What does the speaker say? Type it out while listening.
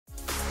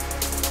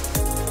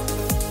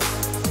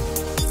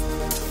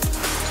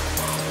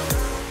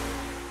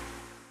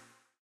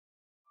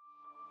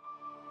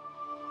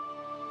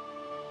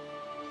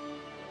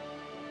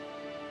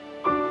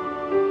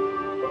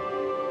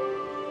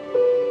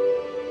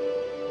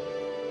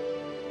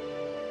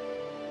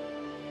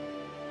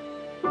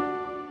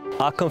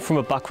I come from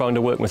a background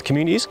of working with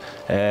communities.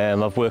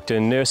 I've worked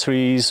in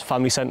nurseries,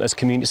 family centres,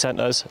 community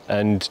centres,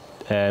 and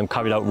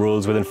carried out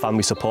roles within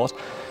family support.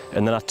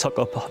 And then I took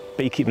up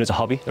beekeeping as a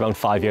hobby around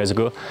 5 years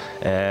ago,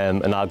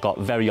 and I got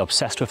very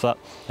obsessed with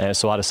that.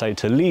 So I decided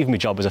to leave my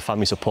job as a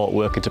family support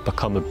worker to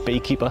become a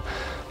beekeeper.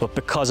 But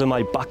because of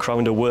my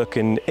background of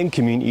working in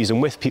communities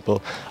and with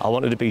people, I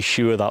wanted to be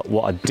sure that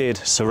what I did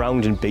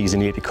surrounding bees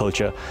and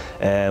apiculture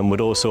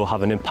would also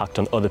have an impact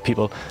on other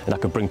people, and I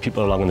could bring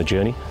people along on the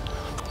journey.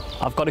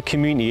 I've got a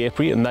community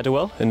apiary in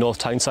Meadowell in North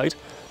Tyneside,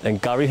 and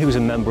Gary, who's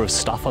a member of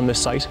staff on this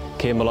site,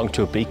 came along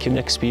to a beekeeping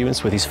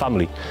experience with his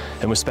family,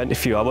 and we spent a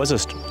few hours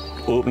just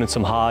opening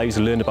some hives,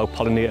 learning about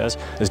pollinators,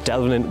 just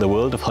delving into the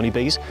world of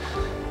honeybees.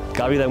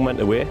 Gary then went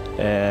away,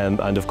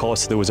 and of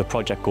course there was a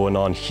project going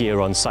on here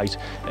on site,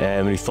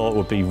 and he thought it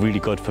would be really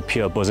good for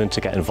Pure Buzzin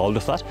to get involved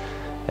with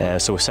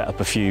that. So we set up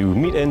a few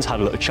meetings,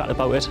 had a little chat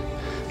about it,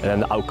 and then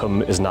the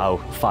outcome is now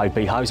 5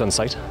 beehives on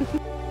site.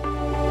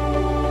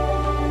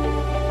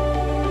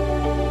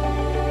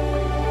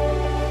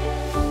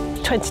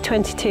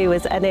 2022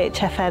 was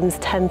NHFM's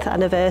 10th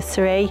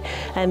anniversary,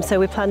 so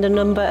we planned a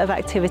number of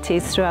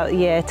activities throughout the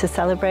year to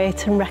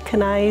celebrate and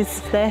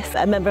recognise this.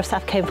 A member of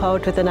staff came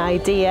forward with an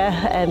idea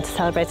to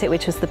celebrate it,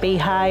 which was the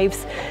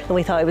beehives, and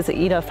we thought it was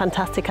a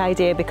fantastic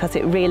idea because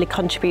it really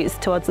contributes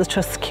towards the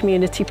Trust's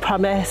community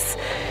promise.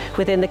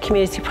 Within the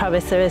community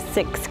promise there are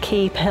 6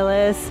 key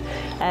pillars.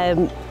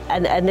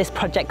 And this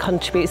project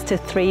contributes to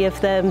 3 of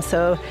them.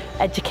 So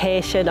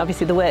education,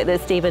 obviously the work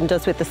that Stephen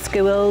does with the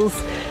schools,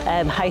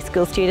 high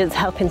school students,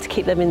 helping to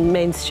keep them in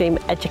mainstream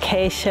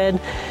education.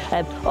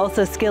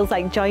 Also skills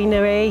like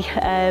joinery,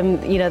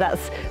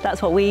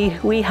 that's what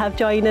we have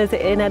joiners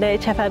in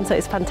NHFM, so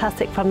it's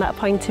fantastic from that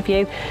point of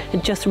view.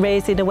 And just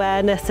raising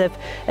awareness of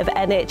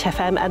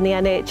NHFM and the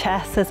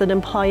NHS as an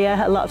employer.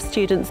 A lot of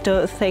students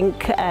don't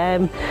think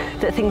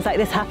that things like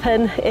this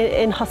happen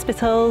in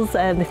hospitals.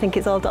 They think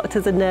it's all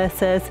doctors and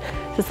nurses.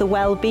 There's the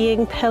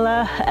wellbeing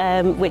pillar,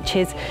 which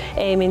is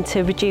aiming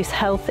to reduce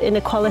health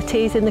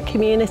inequalities in the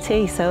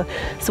community. So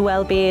it's the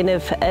wellbeing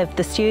of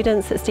the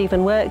students that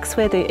Stephen works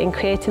with in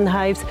creating the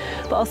hives,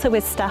 but also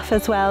with staff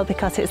as well,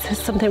 because it's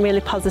something really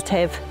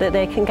positive that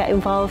they can get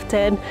involved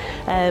in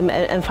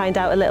and find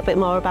out a little bit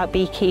more about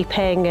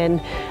beekeeping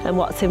and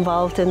what's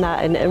involved in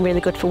that, and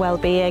really good for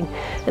wellbeing.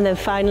 And then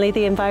finally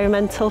the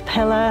environmental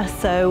pillar,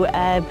 so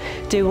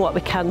doing what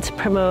we can to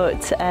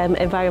promote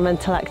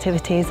environmental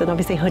activities, and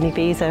obviously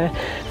honeybees are a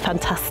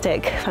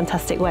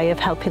fantastic way of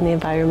helping the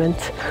environment.